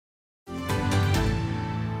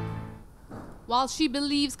While she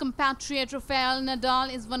believes compatriot Rafael Nadal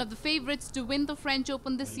is one of the favorites to win the French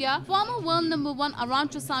Open this year, former world #1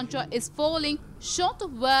 Arantxa Sanchez is falling short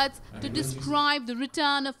of words to describe the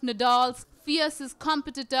return of Nadal's fiercest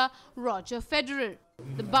competitor, Roger Federer.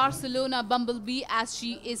 The Barcelona bumblebee, as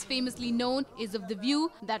she is famously known, is of the view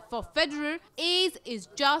that for Federer, age is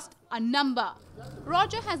just a number.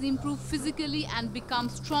 Roger has improved physically and become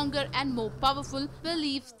stronger and more powerful,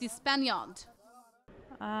 believes the Spaniard.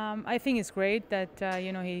 I think it's great that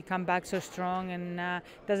he come back so strong, and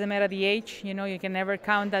doesn't matter the age. You can never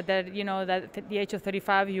count that that at the age of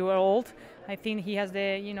 35 you are old. I think he has the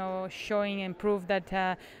showing and proof that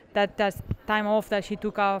that time off that he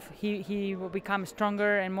took off, he will become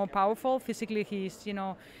stronger and more powerful. Physically, he's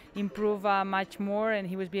improved much more, and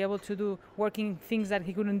he will be able to do working things that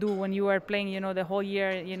he couldn't do when you were playing the whole year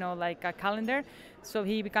like a calendar. So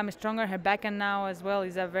he becomes stronger. Her backhand now as well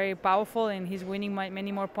is very powerful, and he's winning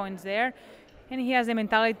many more points there. And he has the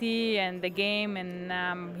mentality and the game, and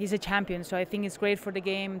he's a champion. So I think it's great for the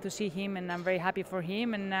game to see him, and I'm very happy for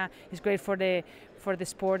him. And it's great for the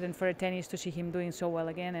sport and for the tennis to see him doing so well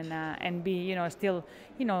again, and be still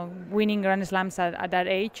winning Grand Slams at that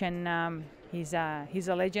age. And he's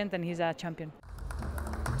a legend, and he's a champion.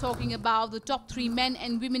 Talking about the top 3 men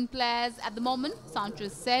and women players at the moment,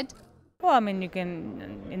 Sanchez said, well, I mean, you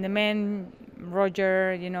can, in the men,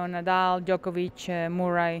 Roger, Nadal, Djokovic,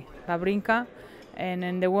 Murray, Wawrinka. And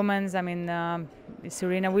in the women's, I mean,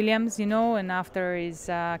 Serena Williams, and after is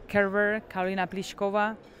Kerber, Karolina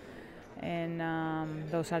Pliskova. And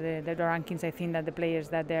those are the rankings, I think, that the players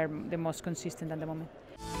that they're the most consistent at the moment.